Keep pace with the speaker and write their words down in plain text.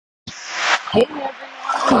Hey everyone,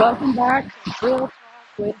 welcome back to Real Talk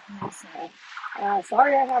with Lisa.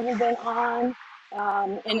 Sorry I haven't been on,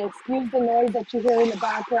 and excuse the noise that you hear in the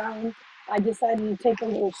background. I decided to take a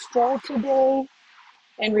little stroll today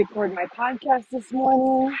and record my podcast this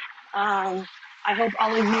morning. I hope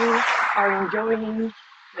all of you are enjoying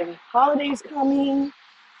the holidays coming,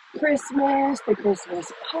 Christmas, the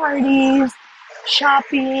Christmas parties,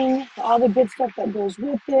 shopping, all the good stuff that goes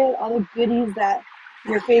with it, all the goodies that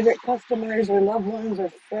your favorite customers or loved ones or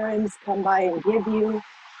friends come by and give you.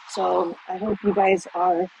 So I hope you guys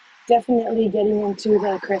are definitely getting into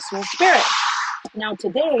the Christmas spirit. Now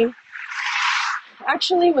today, I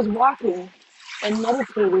actually was walking and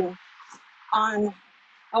meditating on,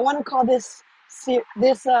 I want to call this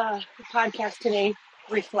podcast today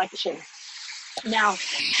reflection. Now,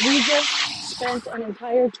 we just spent an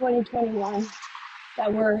entire 2021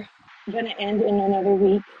 that we're going to end in another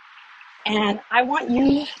week. And I want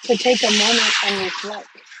you to take a moment and reflect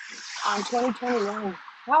on 2021,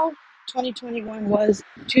 how 2021 was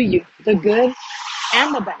to you, the good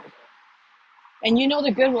and the bad. And you know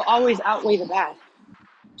the good will always outweigh the bad.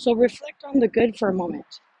 So reflect on the good for a moment.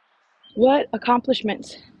 What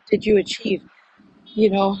accomplishments did you achieve?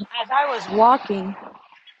 You know, as I was walking,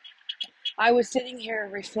 I was sitting here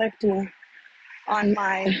reflecting on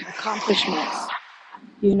my accomplishments,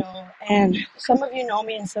 and some of you know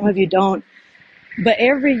me and some of you don't. But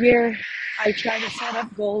every year I try to set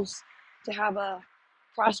up goals to have a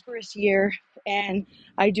prosperous year, and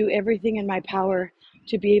I do everything in my power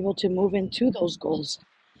to be able to move into those goals.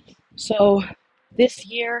 So this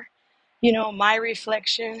year, my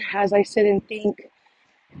reflection as I sit and think,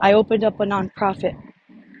 I opened up a nonprofit.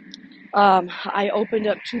 I opened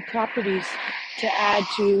up 2 properties to add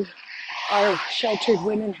to our sheltered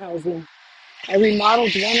women housing. I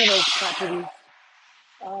remodeled one of those properties.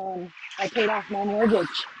 I paid off my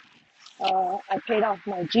mortgage. I paid off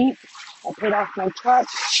my Jeep. I paid off my truck.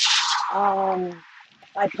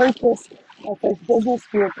 I purchased my first business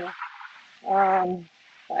vehicle.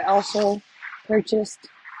 I also purchased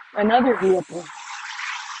another vehicle.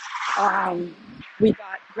 We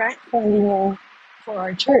got grant funding in for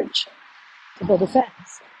our church to build a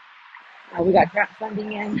fence. We got grant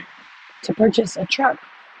funding in to purchase a truck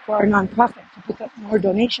for our nonprofit to pick up more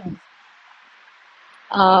donations.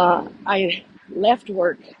 I left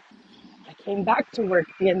work. I came back to work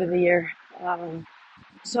at the end of the year.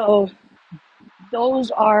 So those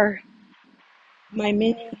are my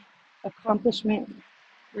mini accomplishment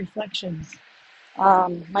reflections.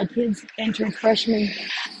 My kids entered freshman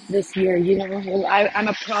this year. I'm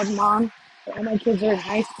a proud mom. All my kids are in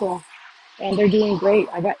high school and they're doing great.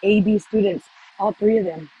 I got AB students, all 3 of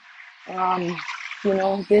them.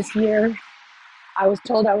 This year I was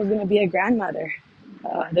told I was going to be a grandmother.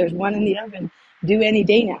 There's one in the oven, due any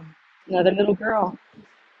day now, another little girl.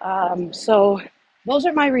 So those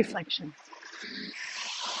are my reflections.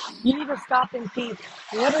 You need to stop and think,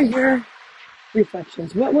 what are your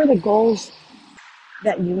reflections? What were the goals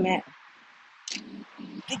that you met?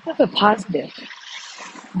 Think of the positive,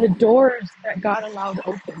 the doors that God allowed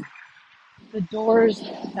open, the doors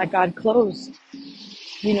that God closed,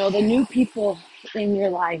 the new people in your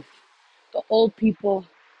life, the old people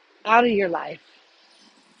out of your life.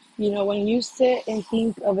 When you sit and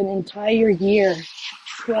think of an entire year,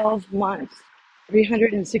 12 months,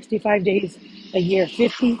 365 days a year,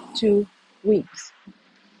 52 weeks,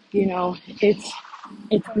 it's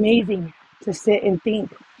amazing to sit and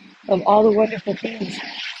think of all the wonderful things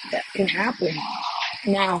that can happen.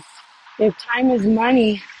 Now, if time is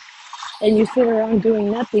money and you sit around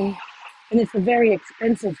doing nothing, then it's a very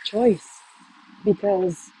expensive choice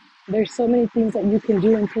because there's so many things that you can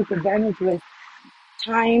do and take advantage with.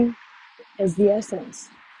 Time is the essence.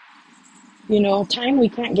 Time we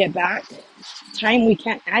can't get back. Time we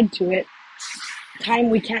can't add to it. Time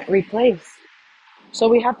we can't replace. So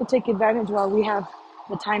we have to take advantage while we have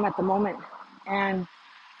the time at the moment. And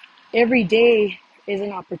every day is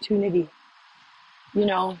an opportunity.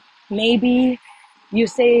 Maybe you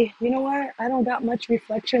say, you know what, I don't got much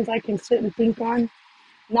reflections I can sit and think on.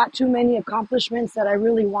 Not too many accomplishments that I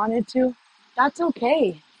really wanted to. That's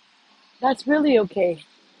okay. That's really okay.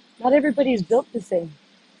 Not everybody's built the same.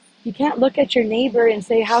 You can't look at your neighbor and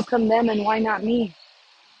say, how come them and why not me?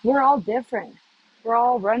 We're all different. We're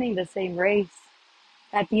all running the same race.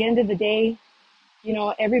 At the end of the day,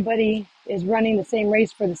 everybody is running the same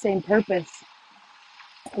race for the same purpose.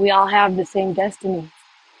 We all have the same destiny.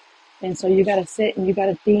 And so you got to sit and you got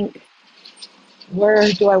to think, where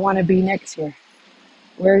do I want to be next year?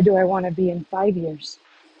 Where do I want to be in 5 years?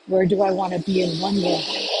 Where do I want to be in 1 year?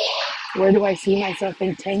 Where do I see myself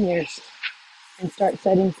in 10 years? And start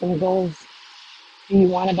setting some goals. Do you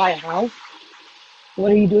want to buy a house?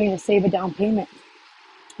 What are you doing to save a down payment?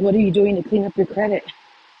 What are you doing to clean up your credit?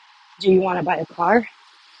 Do you want to buy a car?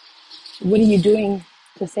 What are you doing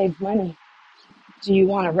to save money? Do you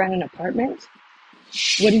want to rent an apartment?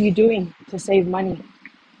 What are you doing to save money?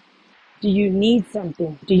 Do you need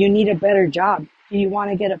something? Do you need a better job? Do you want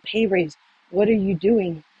to get a pay raise? What are you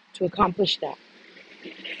doing to accomplish that?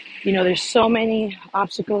 You know, there's so many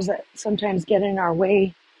obstacles that sometimes get in our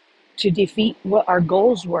way to defeat what our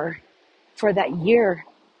goals were for that year.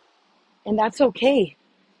 And that's okay,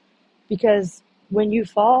 because when you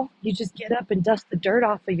fall, you just get up and dust the dirt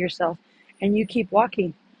off of yourself and you keep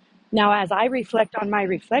walking. Now, as I reflect on my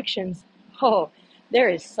reflections, oh, there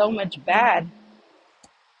is so much bad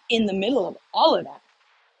in the middle of all of that.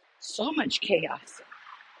 So much chaos,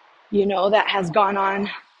 that has gone on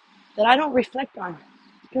that I don't reflect on,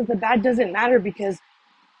 because the bad doesn't matter, because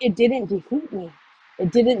it didn't defeat me.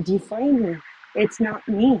 It didn't define me. It's not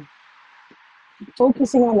me.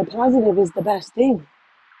 Focusing on the positive is the best thing.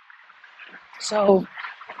 So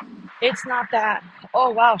it's not that, oh,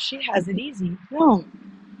 wow, she has it easy. No.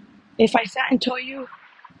 If I sat and told you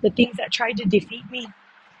the things that tried to defeat me,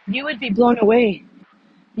 you would be blown away.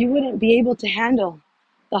 You wouldn't be able to handle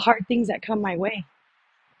the hard things that come my way.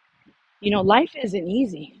 Life isn't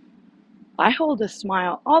easy. I hold a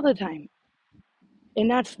smile all the time. And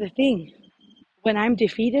that's the thing. When I'm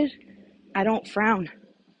defeated, I don't frown.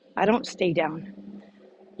 I don't stay down.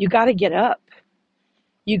 You got to get up.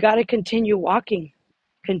 You got to continue walking,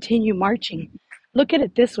 continue marching. Look at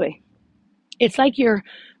it this way. It's like you're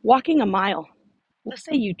walking a mile. Let's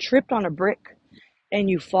say you tripped on a brick and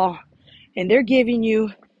you fall, and they're giving you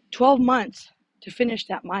 12 months to finish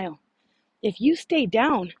that mile. If you stay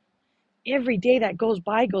down, every day that goes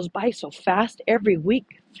by so fast. Every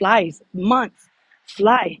week flies, months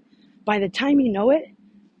fly. By the time you know it,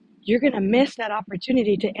 you're going to miss that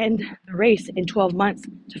opportunity to end the race in 12 months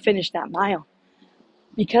to finish that mile.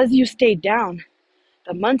 Because you stayed down,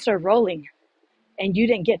 the months are rolling, and you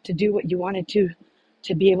didn't get to do what you wanted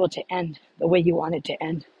to be able to end the way you wanted to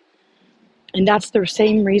end. And that's the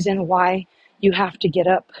same reason why you have to get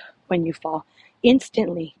up when you fall.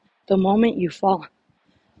 Instantly, the moment you fall.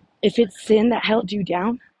 If it's sin that held you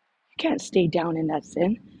down, you can't stay down in that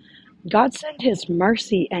sin. God sent his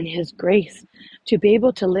mercy and his grace to be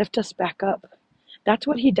able to lift us back up. That's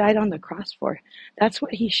what he died on the cross for. That's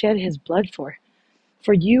what he shed his blood for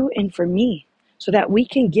you and for me, so that we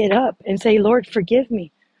can get up and say, Lord, forgive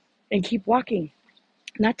me, and keep walking.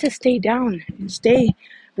 Not to stay down and stay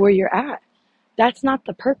where you're at. That's not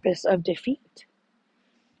the purpose of defeat.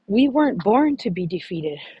 We weren't born to be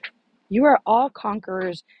defeated. You are all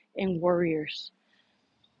conquerors and warriors.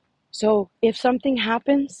 So if something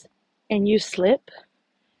happens and you slip,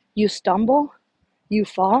 you stumble, you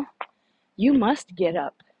fall, you must get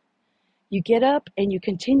up. You get up and you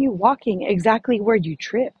continue walking exactly where you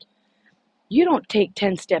tripped. You don't take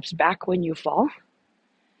 10 steps back when you fall.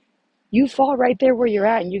 You fall right there where you're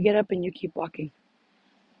at, and you get up and you keep walking.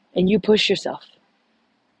 And you push yourself.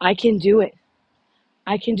 I can do it.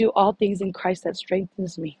 I can do all things in Christ that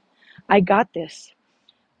strengthens me. I got this.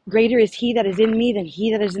 Greater is he that is in me than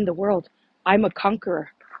he that is in the world. I'm a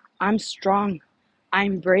conqueror. I'm strong.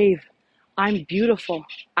 I'm brave. I'm beautiful.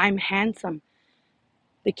 I'm handsome.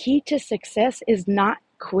 The key to success is not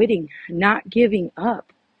quitting, not giving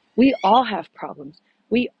up. We all have problems.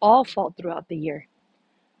 We all fall throughout the year.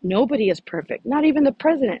 Nobody is perfect, not even the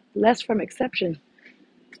president, less from exception.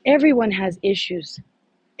 Everyone has issues.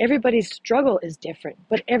 Everybody's struggle is different,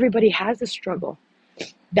 but everybody has a struggle.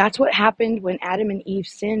 That's what happened when Adam and Eve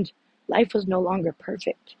sinned. Life was no longer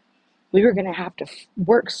perfect. We were going to have to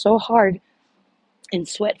work so hard and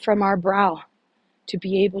sweat from our brow to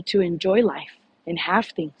be able to enjoy life and have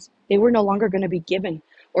things. They were no longer going to be given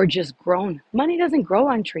or just grown. Money doesn't grow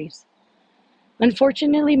on trees.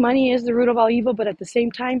 Unfortunately, money is the root of all evil, but at the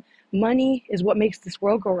same time, money is what makes this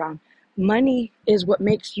world go round. Money is what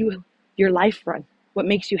makes your life run, what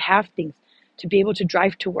makes you have things, to be able to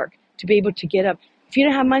drive to work, to be able to get up. If you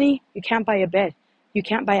don't have money, you can't buy a bed. You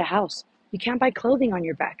can't buy a house. You can't buy clothing on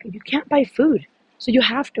your back. You can't buy food. So you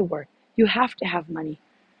have to work. You have to have money.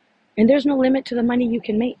 And there's no limit to the money you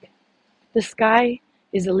can make. The sky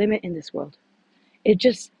is the limit in this world. It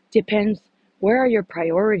just depends, where are your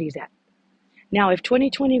priorities at? Now, if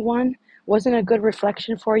 2021 wasn't a good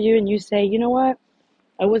reflection for you and you say, you know what,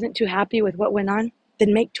 I wasn't too happy with what went on,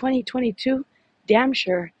 then make 2022 damn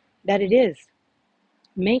sure that it is.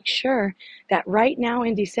 Make sure that right now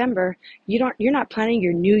in December, you're not planning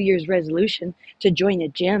your New Year's resolution to join a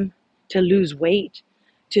gym, to lose weight,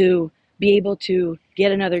 to be able to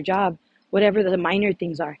get another job, whatever the minor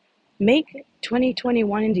things are. Make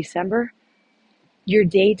 2021 in December your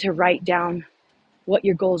day to write down what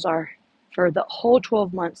your goals are for the whole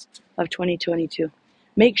 12 months of 2022.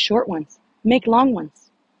 Make short ones, make long ones.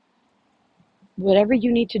 Whatever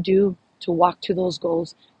you need to do to walk to those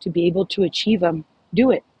goals, to be able to achieve them, do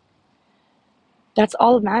it. That's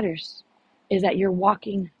all that matters, is that you're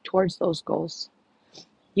walking towards those goals.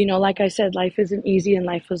 Like I said, life isn't easy and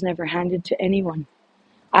life was never handed to anyone.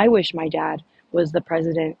 I wish my dad was the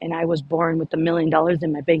president and I was born with $1 million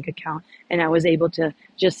in my bank account and I was able to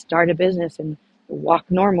just start a business and walk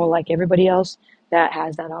normal like everybody else that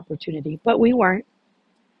has that opportunity. But we weren't.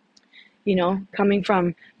 Coming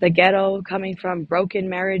from the ghetto, coming from broken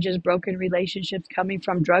marriages, broken relationships, coming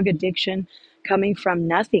from drug addiction, coming from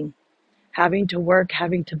nothing, having to work,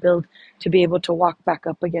 having to build to be able to walk back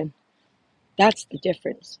up again. That's the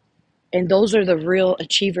difference. And those are the real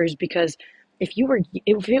achievers, because if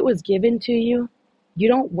it was given to you, you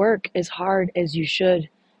don't work as hard as you should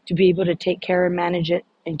to be able to take care and manage it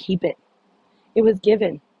and keep it. It was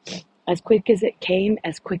given. As quick as it came,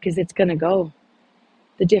 as quick as it's going to go.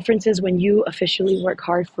 The difference is when you officially work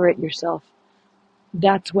hard for it yourself.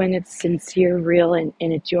 That's when it's sincere, real, and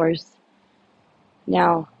it's yours.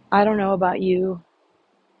 Now, I don't know about you.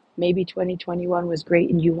 Maybe 2021 was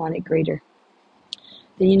great and you want it greater.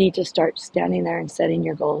 Then you need to start standing there and setting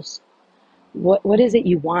your goals. What is it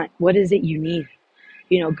you want? What is it you need?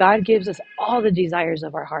 God gives us all the desires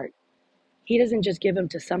of our heart. He doesn't just give them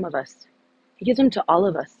to some of us. He gives them to all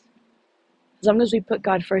of us. As long as we put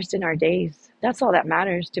God first in our days, that's all that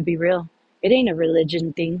matters, to be real. It ain't a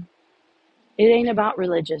religion thing. It ain't about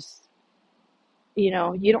religious. You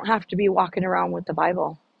don't have to be walking around with the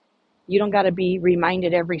Bible. You don't got to be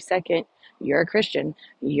reminded every second, you're a Christian,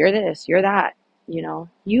 you're this, you're that.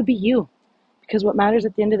 You be you. Because what matters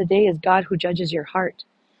at the end of the day is God, who judges your heart.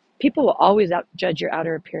 People will always judge your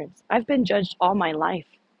outer appearance. I've been judged all my life,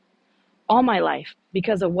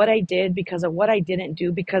 because of what I did, because of what I didn't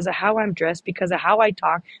do, because of how I'm dressed, because of how I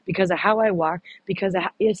talk, because of how I walk,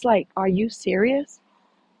 it's like, are you serious?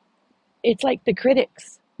 It's like the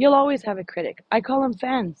critics. You'll always have a critic. I call them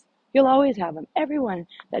fans. You'll always have them. Everyone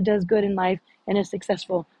that does good in life and is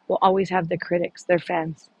successful will always have the critics, their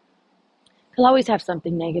fans. They'll always have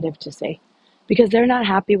something negative to say because they're not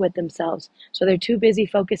happy with themselves. So they're too busy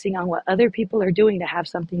focusing on what other people are doing to have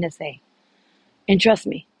something to say. And trust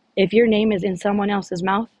me, if your name is in someone else's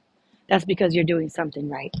mouth, that's because you're doing something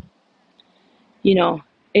right.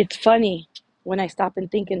 It's funny when I stop and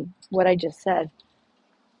think in what I just said.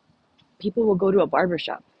 People will go to a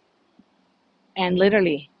barbershop and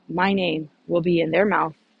literally my name will be in their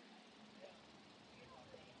mouth.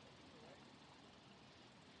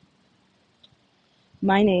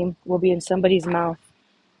 My name will be in somebody's mouth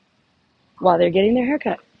while they're getting their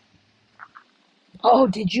haircut. Oh,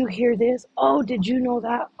 did you hear this? Oh, did you know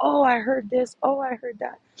that? Oh, I heard this. Oh, I heard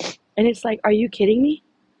that. And it's like, are you kidding me?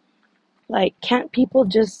 Like, can't people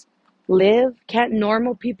just live? Can't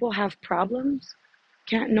normal people have problems?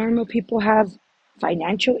 Can't normal people have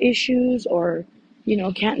financial issues? Or,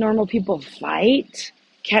 can't normal people fight?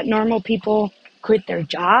 Can't normal people quit their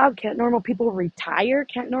job? Can't normal people retire?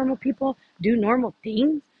 Can't normal people do normal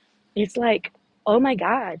things? It's like, oh my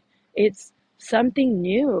God, it's something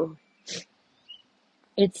new.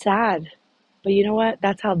 It's sad. But you know what?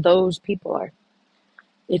 That's how those people are.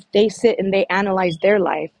 If they sit and they analyze their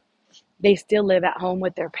life, they still live at home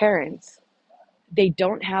with their parents. They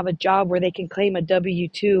don't have a job where they can claim a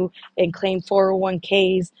W-2 and claim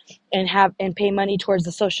 401ks and pay money towards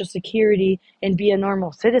the Social Security and be a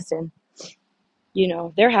normal citizen.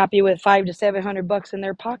 They're happy with $500 to $700 in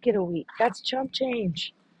their pocket a week. That's chump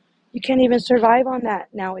change. You can't even survive on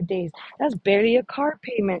that nowadays. That's barely a car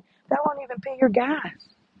payment. That won't even pay your gas.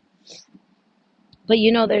 But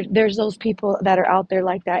there's those people that are out there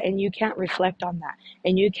like that, and you can't reflect on that.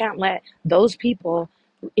 And you can't let those people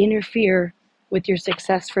interfere with your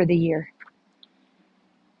success for the year.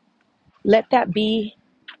 Let that be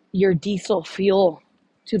your diesel fuel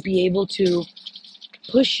to be able to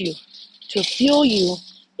push you, to fuel you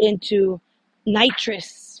into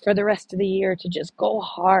nitrous for the rest of the year, to just go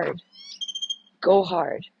hard,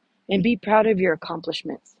 and be proud of your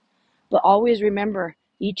accomplishments. But always remember,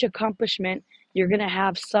 each accomplishment, you're going to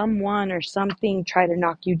have someone or something try to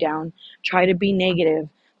knock you down, try to be negative,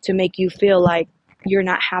 to make you feel like you're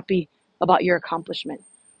not happy about your accomplishment.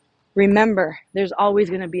 Remember, there's always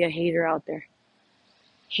going to be a hater out there.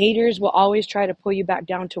 Haters will always try to pull you back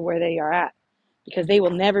down to where they are at, because they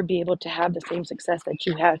will never be able to have the same success that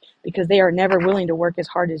you had, because they are never willing to work as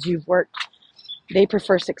hard as you've worked. They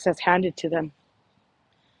prefer success handed to them.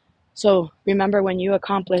 So remember, when you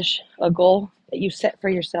accomplish a goal that you set for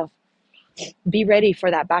yourself, Be ready for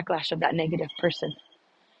that backlash of that negative person.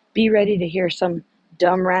 Be ready to hear some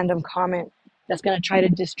dumb random comment that's going to try to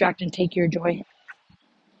distract and take your joy.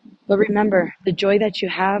 But remember, the joy that you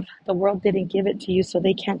have, the world didn't give it to you, so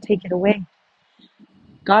they can't take it away.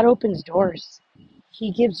 God opens doors.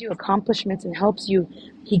 He gives you accomplishments and helps you.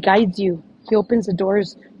 He guides you. He opens the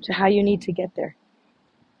doors to how you need to get there.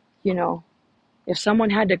 You know, if someone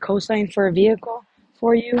had to co-sign for a vehicle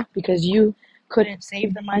for you because you couldn't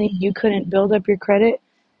save the money, you couldn't build up your credit,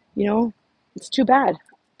 it's too bad.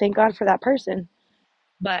 Thank God for that person.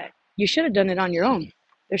 But you should have done it on your own.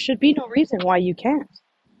 There should be no reason why you can't.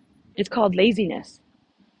 It's called laziness.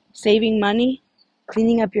 Saving money,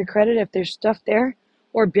 cleaning up your credit if there's stuff there,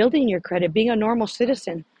 or building your credit, being a normal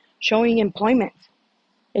citizen, showing employment.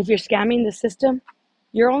 If you're scamming the system,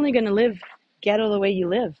 you're only going to live ghetto the way you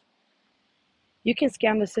live. You can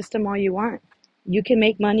scam the system all you want. You can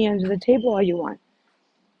make money under the table all you want.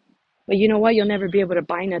 But you know what? You'll never be able to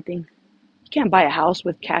buy nothing. You can't buy a house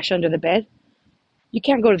with cash under the bed. You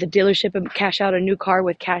can't go to the dealership and cash out a new car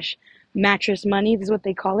with cash mattress money. This is what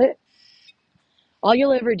they call it. All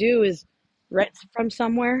you'll ever do is rent from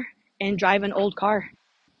somewhere and drive an old car.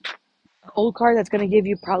 An old car that's going to give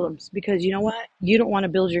you problems because you know what? You don't want to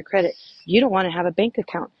build your credit. You don't want to have a bank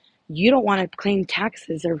account. You don't want to claim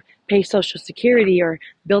taxes or pay Social Security or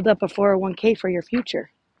build up a 401k for your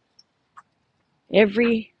future.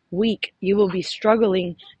 Every week you will be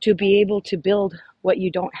struggling to be able to build what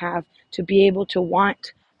you don't have, to be able to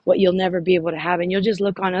want what you'll never be able to have. And you'll just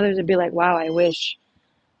look on others and be like, wow, I wish.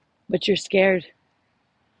 But you're scared.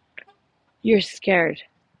 You're scared.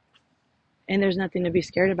 And there's nothing to be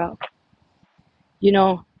scared about.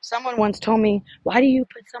 Someone once told me, why do you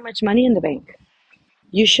put so much money in the bank?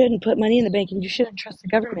 You shouldn't put money in the bank and you shouldn't trust the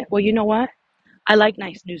government. Well, you know what? I like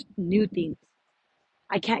nice new things.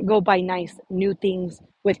 I can't go buy nice new things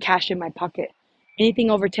with cash in my pocket.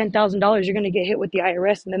 Anything over $10,000, you're going to get hit with the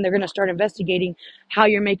IRS, and then they're going to start investigating how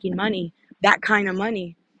you're making money, that kind of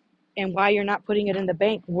money, and why you're not putting it in the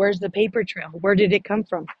bank. Where's the paper trail? Where did it come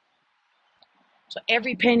from? So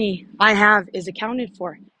every penny I have is accounted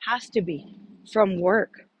for. Has to be from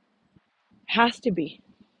work. Has to be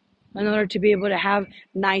in order to be able to have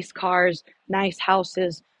nice cars, nice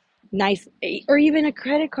houses, nice, or even a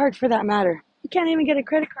credit card for that matter. You can't even get a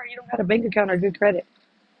credit card. You don't have a bank account or good credit.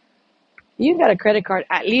 You got a credit card,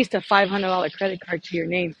 at least a $500 credit card to your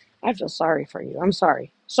name. I feel sorry for you. I'm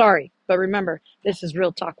sorry. Sorry. But remember, this is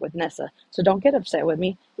Real Talk with Nessa. So don't get upset with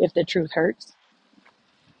me if the truth hurts.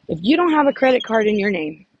 If you don't have a credit card in your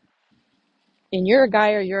name, and you're a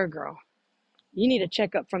guy or you're a girl, you need to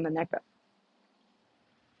check up from the neck up.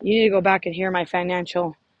 You need to go back and hear my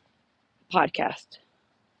financial podcast.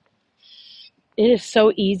 It is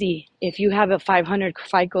so easy if you have a 500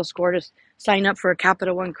 FICO score to sign up for a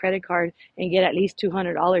Capital One credit card and get at least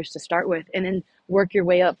 $200 to start with and then work your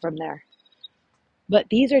way up from there. But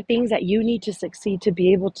these are things that you need to succeed to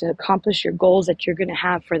be able to accomplish your goals that you're going to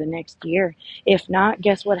have for the next year. If not,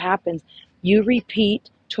 guess what happens? You repeat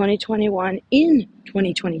 2021 in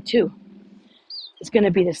 2022. It's going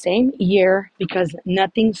to be the same year because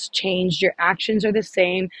nothing's changed. Your actions are the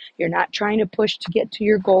same. You're not trying to push to get to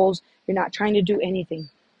your goals. You're not trying to do anything.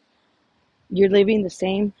 You're living the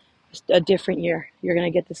same, a different year. You're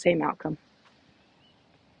going to get the same outcome.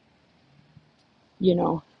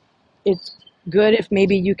 It's good if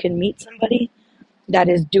maybe you can meet somebody that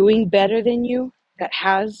is doing better than you, that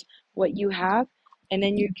has what you have, and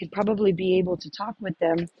then you could probably be able to talk with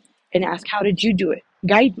them and ask, how did you do it?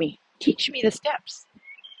 Guide me. Teach me the steps.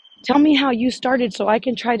 Tell me how you started so I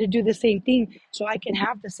can try to do the same thing so I can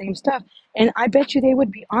have the same stuff. And I bet you they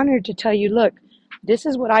would be honored to tell you, look, this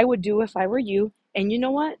is what I would do if I were you. And you know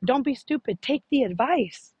what? Don't be stupid. Take the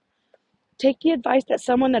advice. Take the advice that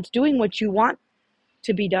someone that's doing what you want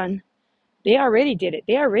to be done, they already did it.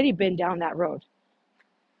 They already been down that road.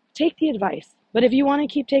 Take the advice. But if you want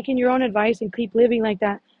to keep taking your own advice and keep living like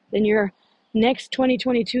that, then your next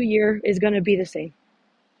 2022 year is going to be the same.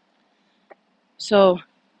 So,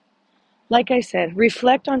 like I said,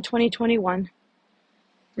 reflect on 2021.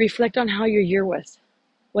 Reflect on how your year was.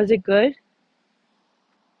 Was it good?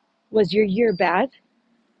 Was your year bad?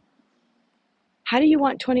 How do you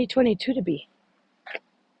want 2022 to be?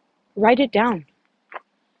 Write it down.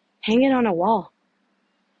 Hang it on a wall.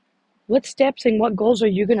 What steps and what goals are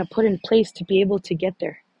you going to put in place to be able to get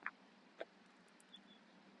there?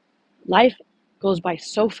 Life goes by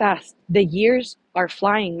so fast. The years are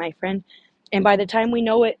flying, my friend. And by the time we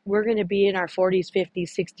know it, we're going to be in our 40s,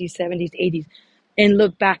 50s, 60s, 70s, 80s and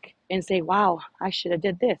look back and say, wow, I should have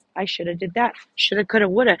did this. I should have did that. Shoulda, coulda,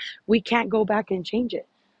 woulda. We can't go back and change it.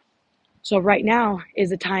 So right now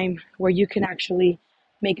is a time where you can actually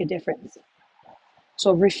make a difference.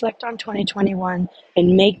 So reflect on 2021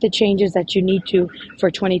 and make the changes that you need to for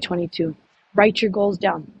 2022. Write your goals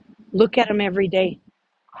down. Look at them every day.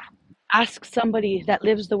 Ask somebody that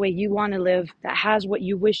lives the way you want to live, that has what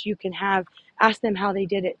you wish you can have. Ask them how they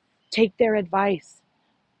did it. Take their advice.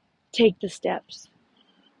 Take the steps.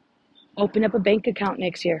 Open up a bank account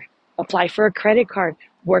next year. Apply for a credit card.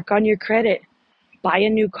 Work on your credit. Buy a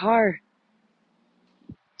new car.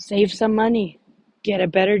 Save some money. Get a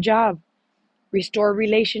better job. Restore a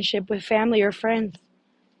relationship with family or friends.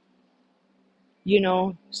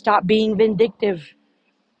 Stop being vindictive.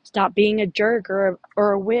 Stop being a jerk or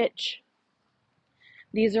a witch.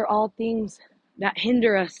 These are all things that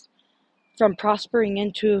hinder us from prospering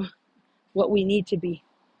into what we need to be.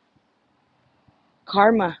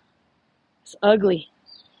 Karma is ugly.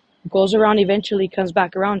 It goes around, eventually comes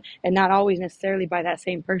back around, and not always necessarily by that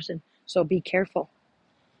same person. So be careful.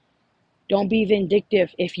 Don't be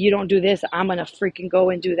vindictive. If you don't do this, I'm going to freaking go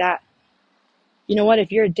and do that. You know what?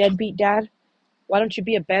 If you're a deadbeat dad, why don't you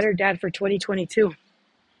be a better dad for 2022?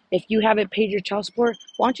 If you haven't paid your child support,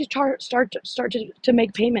 why don't you start to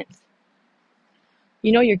make payments?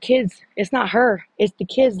 Your kids, it's not her, it's the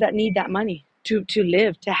kids that need that money to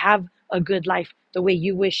live, to have a good life the way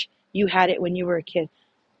you wish you had it when you were a kid.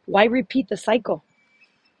 Why repeat the cycle?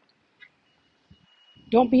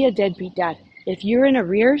 Don't be a deadbeat dad. If you're in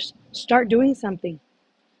arrears, start doing something.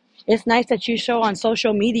 It's nice that you show on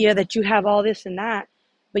social media that you have all this and that,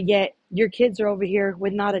 but yet your kids are over here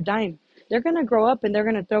with not a dime. They're going to grow up and they're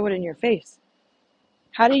going to throw it in your face.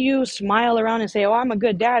 How do you smile around and say, oh, I'm a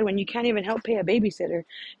good dad, when you can't even help pay a babysitter?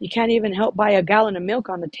 You can't even help buy a gallon of milk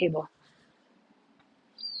on the table.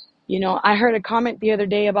 I heard a comment the other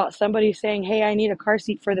day about somebody saying, hey, I need a car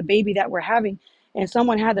seat for the baby that we're having. And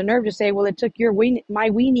someone had the nerve to say, well, it took my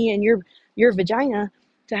weenie and your vagina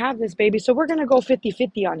to have this baby, so we're going to go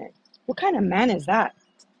 50-50 on it. What kind of man is that?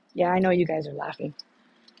 Yeah, I know you guys are laughing.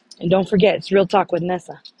 And don't forget, it's Real Talk with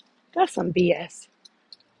Nessa. That's some BS.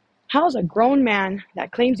 How's a grown man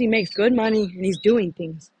that claims he makes good money and he's doing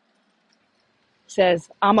things says,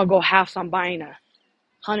 I'm going to go halves on buying a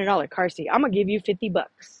 $100 car seat. I'm going to give you $50.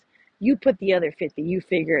 You put the other 50, you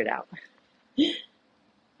figure it out.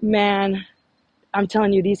 Man, I'm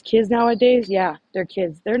telling you, these kids nowadays, yeah, they're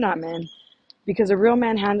kids. They're not men. Because a real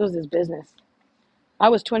man handles his business. I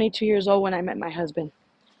was 22 years old when I met my husband.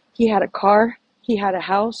 He had a car, he had a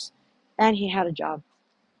house, and he had a job.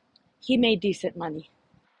 He made decent money.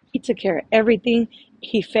 He took care of everything.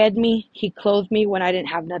 He fed me, he clothed me when I didn't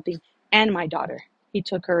have nothing, and my daughter. He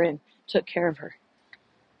took her in, took care of her.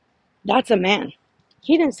 That's a man.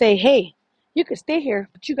 He didn't say, hey, you could stay here,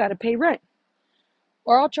 but you got to pay rent.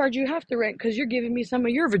 Or I'll charge you half the rent because you're giving me some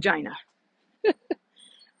of your vagina.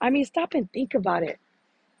 I mean, stop and think about it.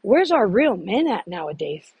 Where's our real men at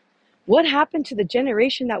nowadays? What happened to the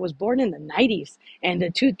generation that was born in the 90s and the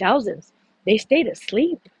 2000s? They stayed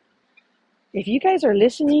asleep. If you guys are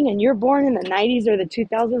listening and you're born in the 90s or the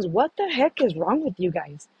 2000s, what the heck is wrong with you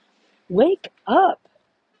guys? Wake up,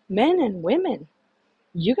 men and women.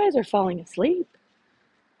 You guys are falling asleep.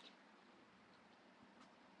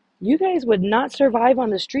 You guys would not survive on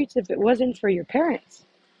the streets if it wasn't for your parents.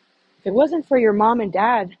 If it wasn't for your mom and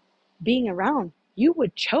dad being around, you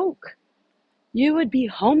would choke. You would be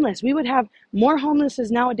homeless. We would have more homelessness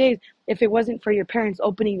nowadays if it wasn't for your parents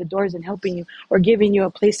opening the doors and helping you or giving you a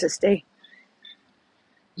place to stay.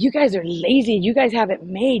 You guys are lazy. You guys have it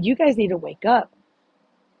made. You guys need to wake up.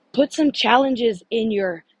 Put some challenges in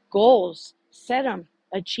your goals. Set them.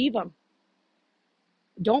 Achieve them.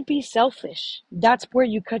 Don't be selfish. That's where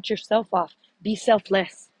you cut yourself off. Be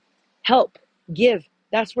selfless. Help. Give.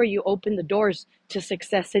 That's where you open the doors to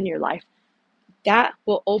success in your life. That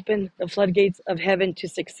will open the floodgates of heaven to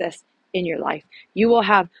success in your life. You will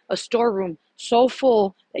have a storeroom so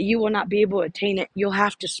full that you will not be able to attain it. You'll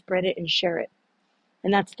have to spread it and share it.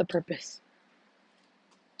 And that's the purpose.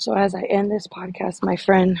 So as I end this podcast, my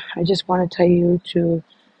friend, I just want to tell you to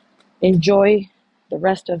enjoy the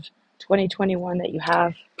rest of 2021 that you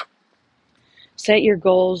have. Set your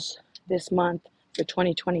goals this month for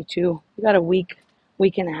 2022. You got a week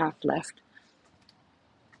and a half left.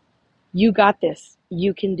 You got this.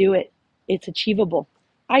 You can do it. It's achievable.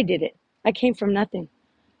 I did it. I came from nothing.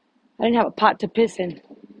 I didn't have a pot to piss in.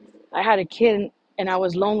 I had a kid and I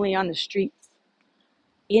was lonely on the streets,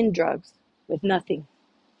 in drugs, with nothing.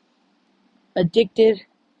 Addicted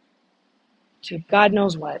to God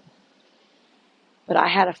knows what. But I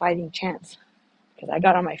had a fighting chance because I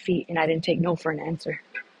got on my feet and I didn't take no for an answer.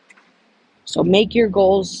 So make your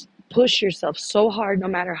goals. Push yourself so hard no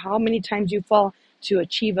matter how many times you fall to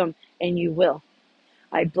achieve them and you will.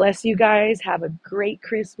 I bless you guys. Have a great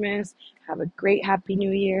Christmas. Have a great Happy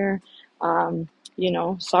New Year.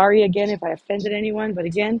 Sorry again if I offended anyone, but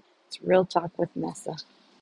again, it's Real Talk with Nessa.